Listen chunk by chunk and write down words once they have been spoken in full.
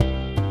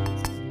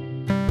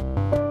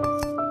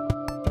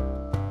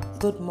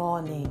Good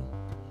morning.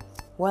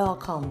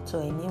 Welcome to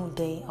a new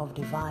day of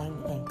divine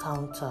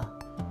encounter.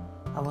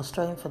 Our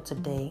strength for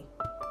today,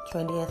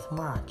 20th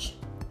March,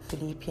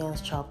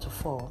 Philippians chapter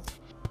 4,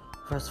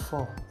 verse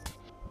 4.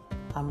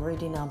 I'm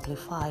reading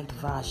Amplified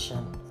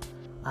Version,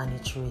 and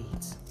it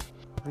reads,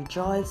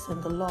 "Rejoice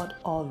in the Lord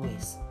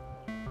always.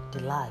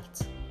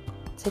 Delight.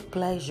 Take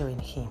pleasure in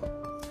Him.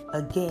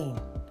 Again,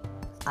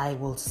 I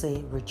will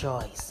say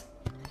rejoice."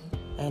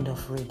 End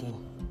of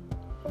reading.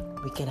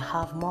 We can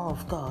have more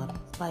of God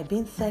by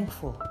being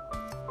thankful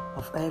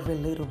of every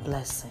little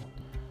blessing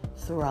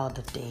throughout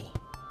the day.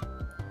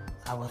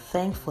 Our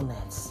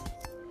thankfulness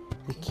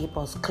will keep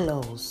us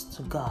close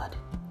to God.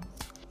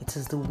 It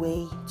is the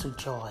way to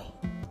joy.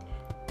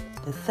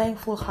 The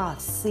thankful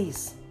heart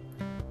sees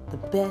the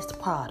best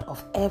part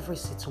of every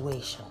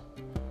situation.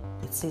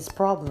 It sees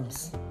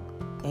problems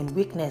and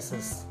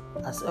weaknesses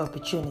as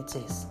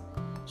opportunities,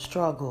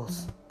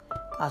 struggles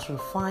as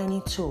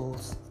refining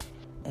tools,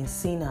 and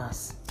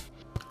sinners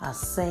as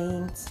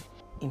saints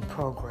in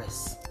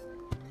progress.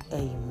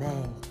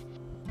 Amen.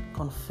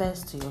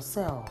 Confess to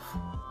yourself,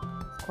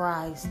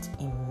 Christ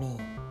in me,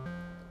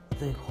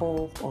 the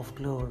hope of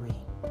glory.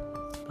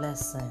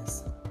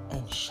 Blessings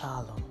and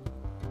shalom.